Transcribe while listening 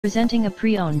Presenting a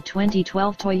pre-owned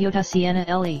 2012 Toyota Sienna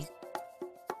LE.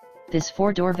 This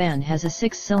four-door van has a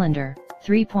 6-cylinder,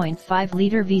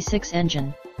 3.5-liter V6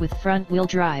 engine, with front-wheel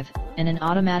drive, and an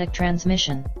automatic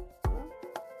transmission.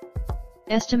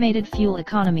 Estimated fuel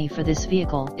economy for this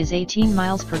vehicle is 18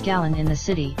 miles per gallon in the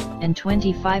city, and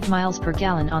 25 miles per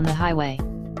gallon on the highway.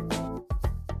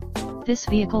 This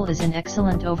vehicle is in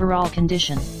excellent overall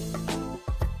condition.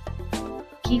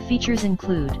 Key features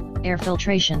include air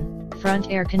filtration,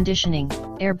 front air conditioning,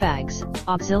 airbags,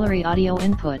 auxiliary audio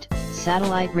input,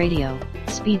 satellite radio,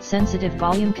 speed-sensitive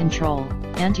volume control,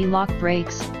 anti-lock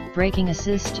brakes, braking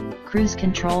assist, cruise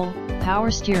control, power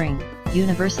steering,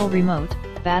 universal remote,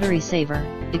 battery saver,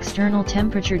 external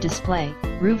temperature display,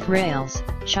 roof rails,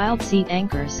 child seat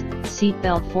anchors, seat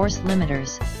belt force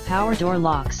limiters, power door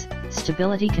locks,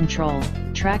 stability control,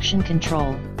 traction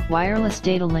control, wireless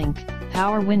data link,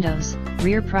 power windows,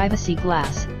 rear privacy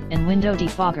glass, and window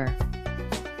defogger.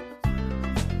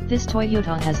 This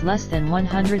Toyota has less than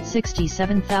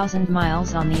 167,000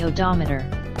 miles on the odometer.